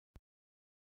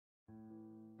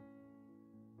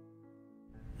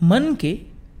मन के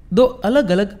दो अलग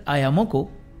अलग आयामों को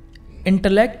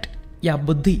इंटेलेक्ट या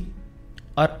बुद्धि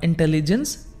और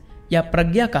इंटेलिजेंस या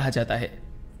प्रज्ञा कहा जाता है।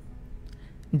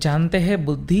 जानते हैं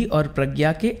बुद्धि और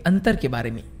प्रज्ञा के अंतर के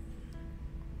बारे में।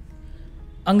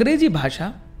 अंग्रेजी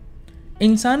भाषा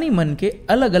इंसानी मन के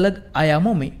अलग अलग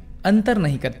आयामों में अंतर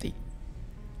नहीं करती।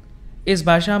 इस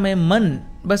भाषा में मन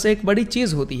बस एक बड़ी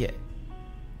चीज होती है।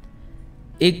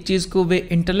 एक चीज को वे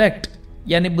इंटेलेक्ट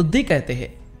यानी बुद्धि कहते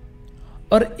हैं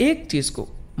और एक चीज को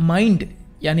माइंड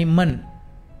यानी मन।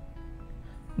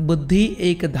 बुद्धि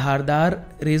एक धारदार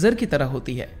रेजर की तरह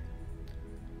होती है।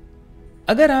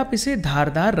 अगर आप इसे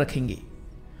धारदार रखेंगे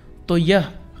तो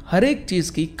यह हर एक चीज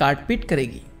की काटपीट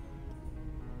करेगी।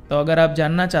 तो अगर आप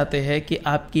जानना चाहते हैं कि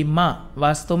आपकी मां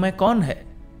वास्तव में कौन है,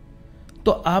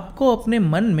 तो आपको अपने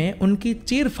मन में उनकी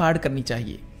चीर फाड़ करनी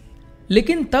चाहिए,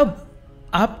 लेकिन तब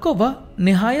आपको वह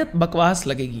निहायत बकवास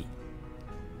लगेगी।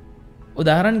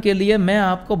 उदाहरण के लिए मैं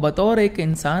आपको बतौर एक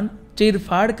इंसान चीर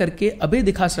फाड़ करके अभी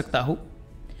दिखा सकता हूं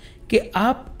कि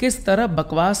आप किस तरह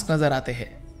बकवास नजर आते हैं।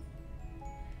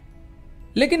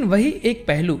 लेकिन वही एक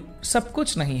पहलू सब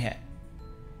कुछ नहीं है।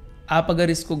 आप अगर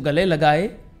इसको गले लगाए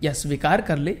या स्वीकार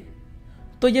कर ले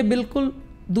तो यह बिल्कुल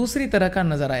दूसरी तरह का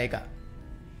नजर आएगा।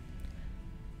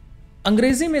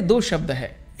 अंग्रेजी में दो शब्द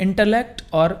है, इंटेलेक्ट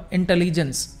और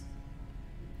इंटेलिजेंस।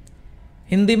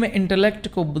 हिंदी में इंटेलेक्ट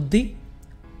को बुद्धि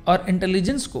और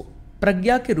इंटेलिजेंस को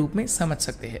प्रज्ञा के रूप में समझ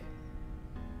सकते हैं।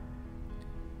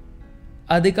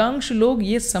 अधिकांश लोग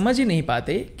ये समझ ही नहीं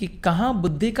पाते कि कहां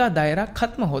बुद्धि का दायरा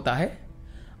खत्म होता है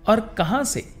और कहां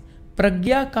से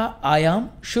प्रज्ञा का आयाम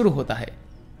शुरू होता है।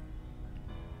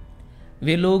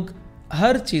 वे लोग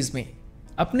हर चीज में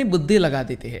अपनी बुद्धि लगा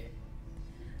देते हैं,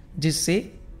 जिससे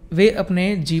वे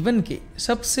अपने जीवन के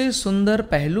सबसे सुंदर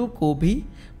पहलू को भी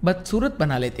बदसूरत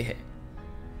बना लेते हैं।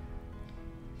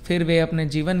 फिर वे अपने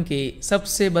जीवन के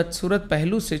सबसे बदसूरत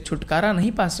पहलू से छुटकारा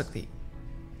नहीं पा सकते,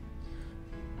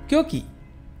 क्योंकि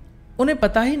उन्हें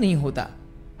पता ही नहीं होता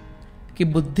कि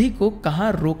बुद्धि को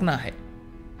कहां रोकना है।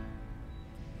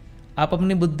 आप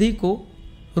अपनी बुद्धि को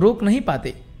रोक नहीं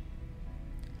पाते,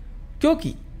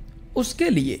 क्योंकि उसके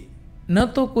लिए न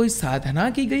तो कोई साधना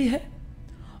की गई है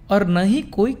और न ही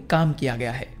कोई काम किया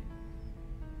गया है।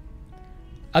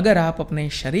 अगर आप अपने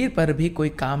शरीर पर भी कोई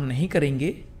काम नहीं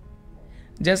करेंगे,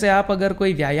 जैसे आप अगर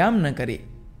कोई व्यायाम न करें,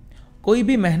 कोई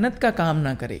भी मेहनत का काम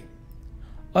न करें,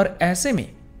 और ऐसे में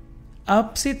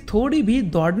आपसे थोड़ी भी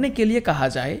दौड़ने के लिए कहा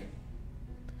जाए,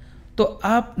 तो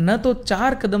आप न तो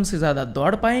 4 कदम से ज्यादा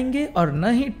दौड़ पाएंगे और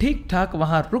न ही ठीक ठाक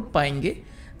वहां रुक पाएंगे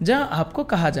जहां आपको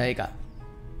कहा जाएगा।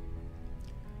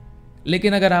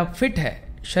 लेकिन अगर आप फिट है,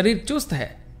 शरीर चुस्त है,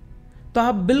 तो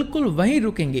आप बिल्कुल वहीं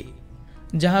रुकेंगे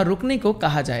जहां रुकने को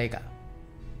कहा जाएगा।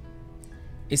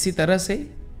 इसी तरह से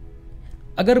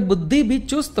अगर बुद्धि भी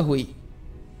चुस्त हुई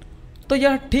तो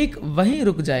यह ठीक वहीं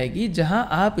रुक जाएगी जहां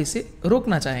आप इसे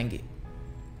रोकना चाहेंगे।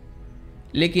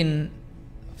 लेकिन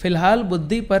फिलहाल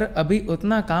बुद्धि पर अभी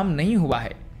उतना काम नहीं हुआ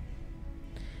है,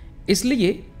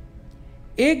 इसलिए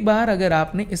एक बार अगर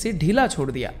आपने इसे ढीला छोड़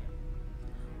दिया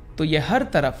तो यह हर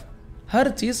तरफ हर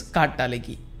चीज काट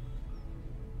डालेगी।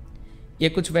 यह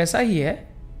कुछ वैसा ही है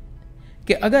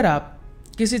कि अगर आप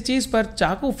किसी चीज पर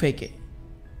चाकू फेंके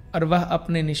और वह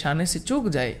अपने निशाने से चूक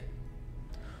जाए,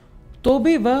 तो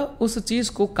भी वह उस चीज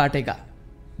को काटेगा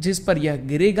जिस पर यह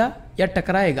गिरेगा या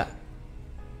टकराएगा।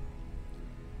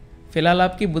 फिलहाल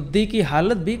आपकी बुद्धि की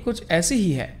हालत भी कुछ ऐसी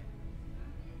ही है।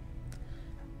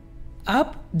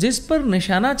 आप जिस पर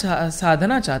निशाना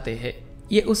साधना चाहते हैं,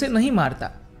 यह उसे नहीं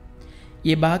मारता,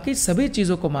 यह बाकी सभी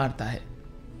चीजों को मारता है,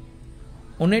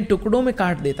 उन्हें टुकड़ों में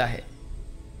काट देता है,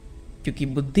 क्योंकि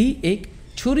बुद्धि एक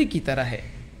छुरी की तरह है।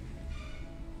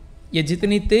 यह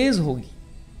जितनी तेज होगी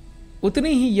उतनी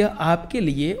ही यह आपके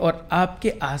लिए और आपके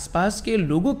आसपास के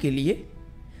लोगों के लिए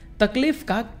तकलीफ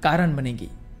का कारण बनेगी।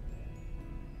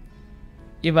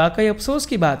 यह वाकई अफसोस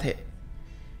की बात है,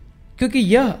 क्योंकि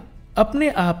यह अपने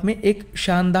आप में एक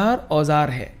शानदार औजार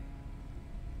है।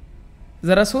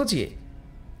 जरा सोचिए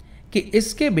कि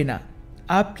इसके बिना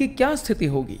आपकी क्या स्थिति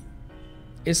होगी।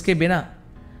 इसके बिना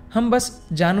हम बस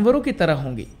जानवरों की तरह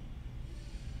होंगे।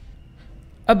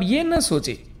 अब यह न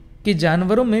सोचे कि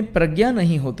जानवरों में प्रज्ञा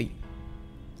नहीं होती,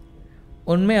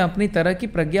 उनमें अपनी तरह की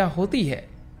प्रज्ञा होती है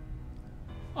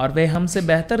और वे हमसे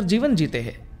बेहतर जीवन जीते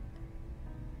हैं,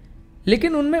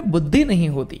 लेकिन उनमें बुद्धि नहीं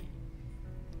होती।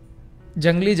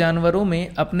 जंगली जानवरों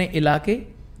में अपने इलाके,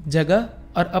 जगह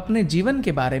और अपने जीवन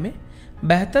के बारे में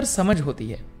बेहतर समझ होती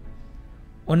है।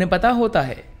 उन्हें पता होता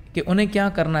है कि उन्हें क्या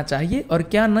करना चाहिए और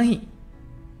क्या नहीं।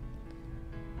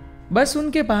 बस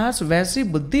उनके पास वैसी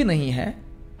बुद्धि नहीं है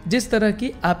जिस तरह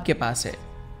की आपके पास है।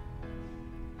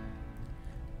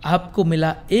 आपको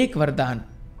मिला एक वरदान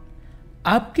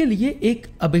आपके लिए एक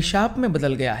अभिशाप में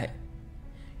बदल गया है,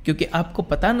 क्योंकि आपको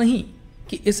पता नहीं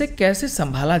कि इसे कैसे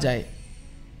संभाला जाए।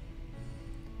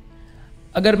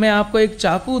 अगर मैं आपको एक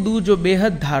चाकू दूं जो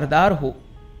बेहद धारदार हो,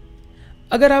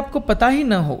 अगर आपको पता ही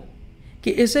न हो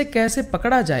कि इसे कैसे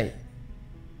पकड़ा जाए,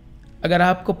 अगर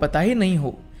आपको पता ही नहीं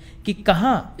हो कि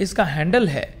कहां इसका हैंडल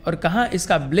है और कहां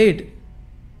इसका ब्लेड,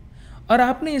 और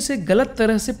आपने इसे गलत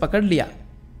तरह से पकड़ लिया,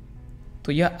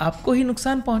 तो यह आपको ही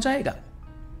नुकसान पहुंचाएगा।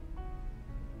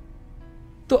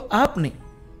 तो आपने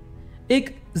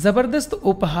एक जबरदस्त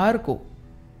उपहार को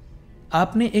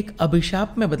आपने एक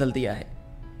अभिशाप में बदल दिया है,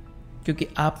 क्योंकि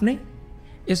आपने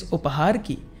इस उपहार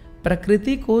की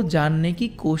प्रकृति को जानने की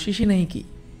कोशिश ही नहीं की।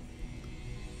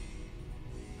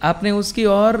 आपने उसकी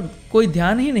ओर कोई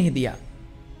ध्यान ही नहीं दिया।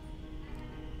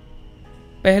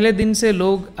 पहले दिन से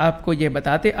लोग आपको यह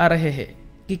बताते आ रहे हैं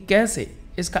कि कैसे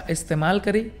इसका इस्तेमाल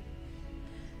करें,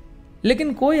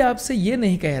 लेकिन कोई आपसे यह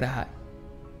नहीं कह रहा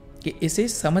कि इसे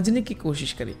समझने की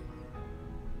कोशिश करें।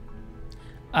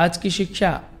 आज की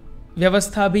शिक्षा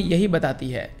व्यवस्था भी यही बताती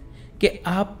है कि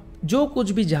आप जो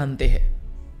कुछ भी जानते हैं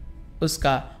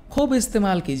उसका खूब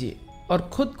इस्तेमाल कीजिए और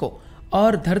खुद को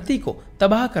और धरती को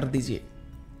तबाह कर दीजिए।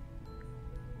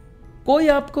 कोई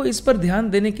आपको इस पर ध्यान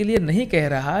देने के लिए नहीं कह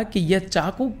रहा कि यह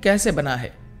चाकू कैसे बना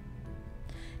है,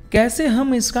 कैसे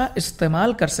हम इसका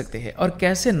इस्तेमाल कर सकते हैं और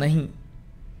कैसे नहीं।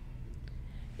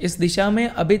 इस दिशा में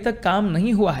अभी तक काम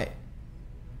नहीं हुआ है,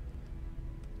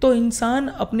 तो इंसान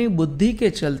अपनी बुद्धि के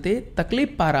चलते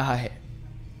तकलीफ पा रहा है।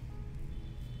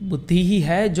 बुद्धि ही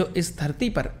है जो इस धरती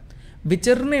पर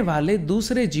विचरने वाले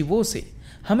दूसरे जीवों से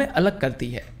हमें अलग करती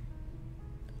है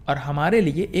और हमारे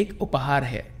लिए एक उपहार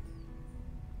है।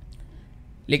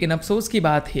 लेकिन अफसोस की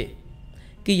बात है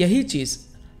कि यही चीज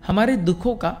हमारे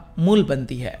दुखों का मूल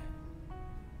बनती है।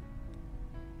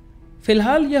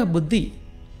 फिलहाल यह बुद्धि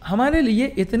हमारे लिए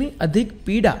इतनी अधिक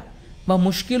पीड़ा व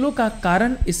मुश्किलों का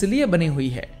कारण इसलिए बनी हुई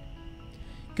है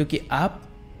क्योंकि आप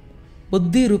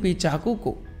बुद्धि रूपी चाकू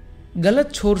को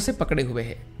गलत छोर से पकड़े हुए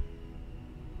हैं।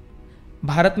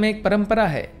 भारत में एक परंपरा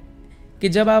है कि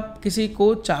जब आप किसी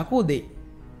को चाकू दे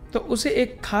तो उसे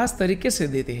एक खास तरीके से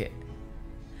देते हैं,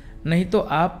 नहीं तो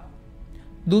आप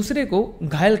दूसरे को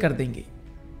घायल कर देंगे।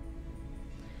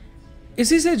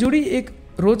 इसी से जुड़ी एक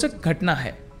रोचक घटना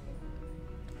है।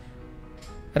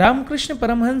 रामकृष्ण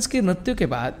परमहंस की मृत्यु के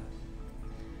बाद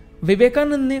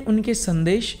विवेकानंद ने उनके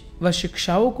संदेश व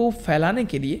शिक्षाओं को फैलाने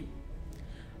के लिए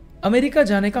अमेरिका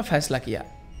जाने का फैसला किया।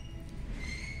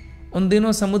 उन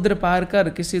दिनों समुद्र पार कर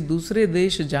किसी दूसरे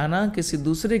देश जाना किसी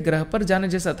दूसरे ग्रह पर जाने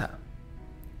जैसा था।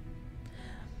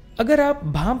 अगर आप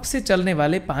भाप से चलने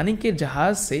वाले पानी के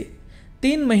जहाज से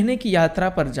 3 महीने की यात्रा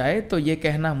पर जाए तो यह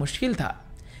कहना मुश्किल था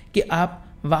कि आप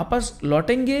वापस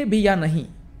लौटेंगे भी या नहीं।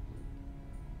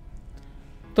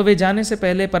 तो वे जाने से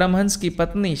पहले परमहंस की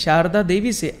पत्नी शारदा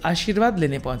देवी से आशीर्वाद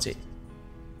लेने पहुंचे।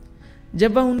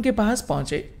 जब वह उनके पास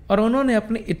पहुंचे और उन्होंने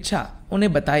अपनी इच्छा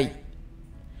उन्हें बताई,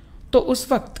 तो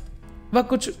उस वक्त वह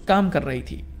कुछ काम कर रही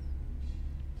थी।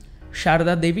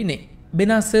 शारदा देवी ने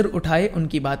बिना सिर उठाए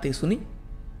उनकी बातें सुनी।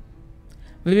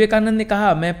 विवेकानंद ने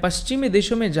कहा, मैं पश्चिमी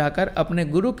देशों में जाकर अपने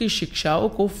गुरु की शिक्षाओं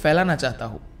को फैलाना चाहता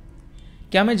हूं,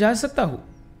 क्या मैं जा सकता हूं?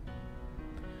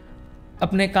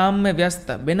 अपने काम में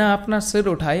व्यस्त बिना अपना सिर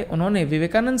उठाए उन्होंने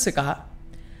विवेकानंद से कहा,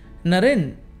 नरेन,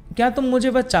 क्या तुम मुझे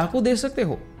वह चाकू दे सकते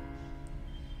हो?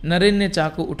 नरेन ने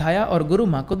चाकू उठाया और गुरु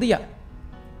मां को दिया।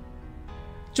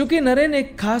 चूंकि नरेन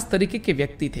एक खास तरीके के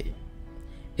व्यक्ति थे,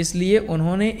 इसलिए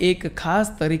उन्होंने एक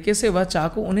खास तरीके से वह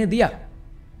चाकू उन्हें दिया।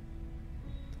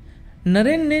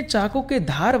 नरेन ने चाकू के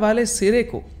धार वाले सिरे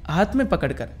को हाथ में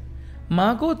पकड़कर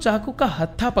मां को चाकू का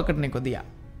हत्था पकड़ने को दिया।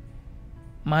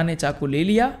 मां ने चाकू ले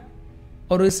लिया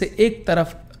और उसे एक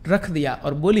तरफ रख दिया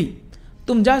और बोली,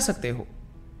 तुम जा सकते हो।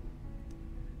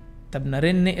 तब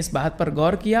नरेन ने इस बात पर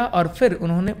गौर किया और फिर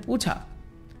उन्होंने पूछा,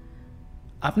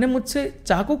 आपने मुझसे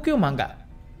चाकू क्यों मांगा?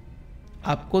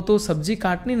 आपको तो सब्जी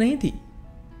काटनी नहीं थी।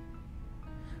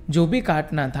 जो भी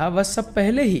काटना था वह सब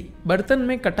पहले ही बर्तन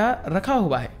में कटा रखा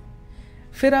हुआ है,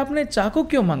 फिर आपने चाकू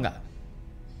क्यों मांगा?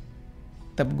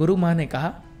 तब गुरु मां ने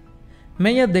कहा,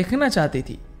 मैं यह देखना चाहती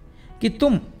थी कि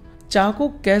तुम चाकू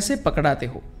कैसे पकड़ाते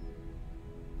हो।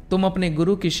 तुम अपने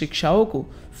गुरु की शिक्षाओं को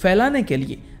फैलाने के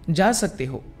लिए जा सकते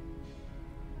हो।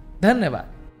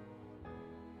 धन्यवाद।